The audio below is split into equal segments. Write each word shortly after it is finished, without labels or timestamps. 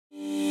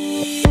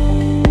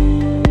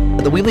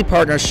The Weebly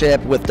partnership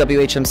with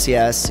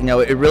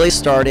WHMCS, it really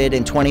started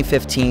in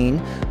 2015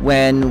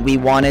 when we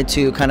wanted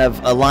to kind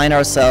of align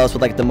ourselves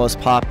with like the most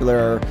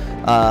popular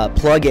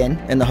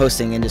plugin in the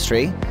hosting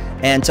industry.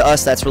 And to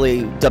us, that's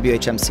really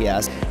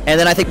WHMCS. And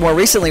then I think more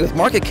recently with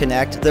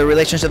MarketConnect, the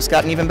relationship's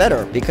gotten even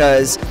better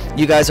because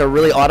you guys are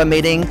really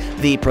automating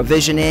the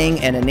provisioning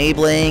and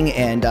enabling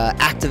and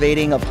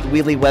activating of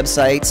Weebly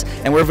websites.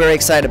 And we're very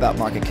excited about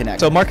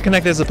MarketConnect. So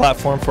MarketConnect is a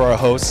platform for our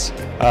hosts.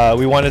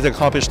 We wanted to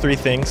accomplish 3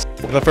 things.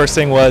 The first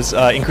thing was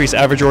increase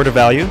average order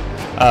value,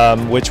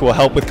 which will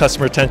help with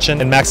customer retention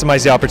and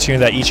maximize the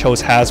opportunity that each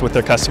host has with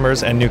their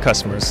customers and new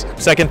customers.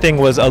 Second thing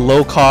was a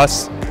low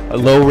cost, a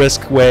low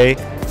risk way.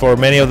 For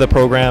many of the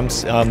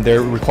programs, they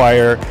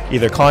require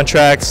either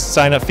contracts,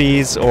 sign-up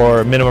fees,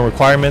 or minimum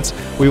requirements.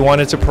 We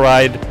wanted to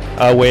provide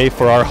a way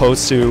for our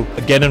hosts to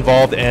get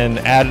involved and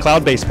add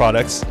cloud-based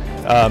products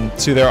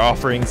to their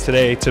offerings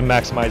today to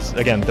maximize,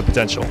 again, the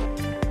potential.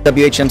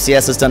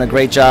 WHMCS has done a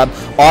great job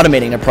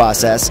automating the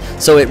process.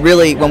 So it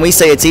really, when we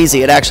say it's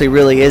easy, it actually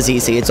really is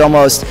easy. It's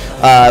almost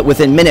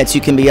within minutes you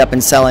can be up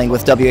and selling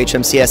with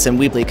WHMCS and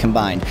Weebly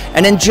combined.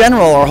 And in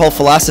general, our whole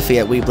philosophy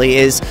at Weebly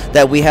is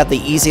that we have the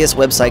easiest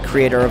website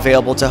creator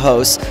available to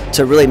hosts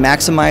to really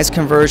maximize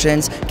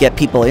conversions, get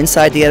people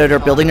inside the editor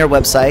building their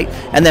website,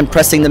 and then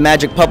pressing the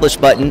magic publish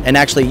button and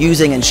actually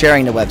using and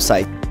sharing the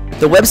website.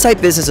 The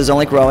website business is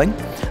only growing.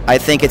 I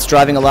think it's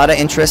driving a lot of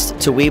interest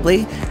to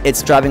Weebly.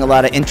 It's driving a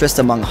lot of interest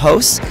among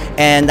hosts,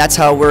 and that's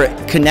how we're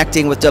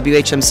connecting with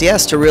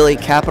WHMCS to really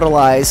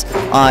capitalize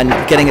on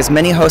getting as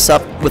many hosts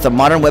up with a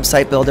modern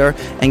website builder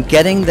and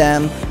getting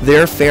them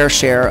their fair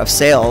share of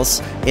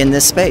sales in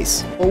this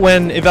space.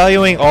 When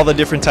evaluating all the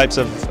different types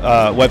of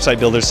website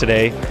builders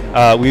today,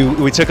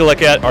 we took a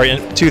look at our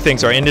 2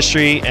 things, our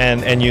industry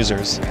and end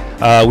users.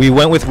 We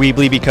went with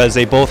Weebly because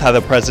they both have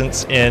a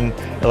presence in,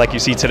 like you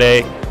see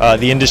today,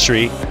 the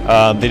industry.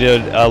 They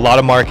did a lot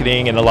of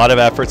marketing and a lot of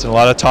efforts and a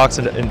lot of talks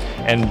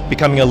and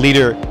becoming a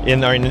leader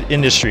in our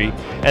industry.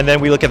 And then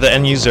we look at the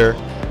end user,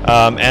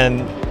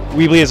 and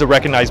Weebly is a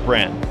recognized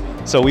brand.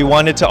 So we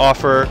wanted to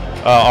offer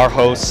our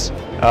hosts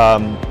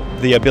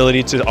the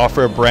ability to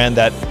offer a brand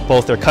that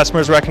both their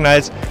customers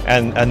recognize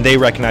and they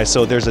recognize.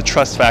 So there's a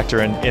trust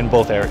factor in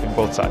both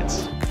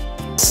sides.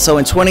 So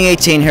in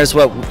 2018, here's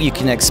what you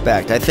can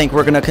expect. I think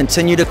we're going to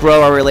continue to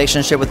grow our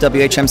relationship with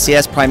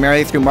WHMCS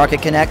primarily through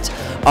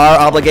MarketConnect. Our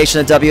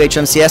obligation at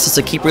WHMCS is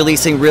to keep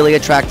releasing really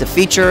attractive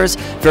features,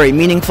 very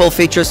meaningful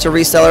features to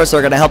resellers that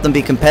are going to help them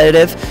be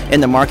competitive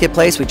in the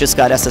marketplace. We just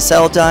got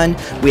SSL done.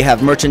 We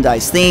have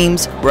merchandise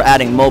themes. We're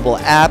adding mobile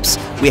apps.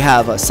 We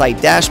have a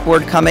site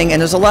dashboard coming, and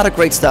there's a lot of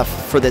great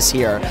stuff for this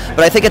year.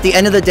 But I think at the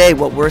end of the day,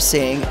 what we're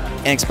seeing,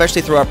 and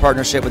especially through our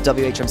partnership with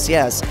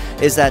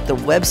WHMCS, is that the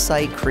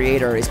website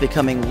creator is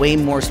becoming way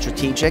more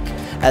strategic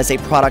as a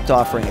product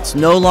offering. It's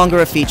no longer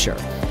a feature.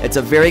 It's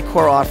a very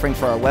core offering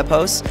for our web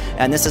hosts,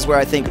 and this is where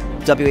I think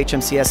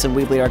WHMCS and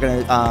Weebly are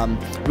going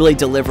to really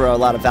deliver a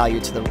lot of value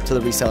to the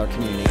reseller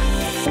community.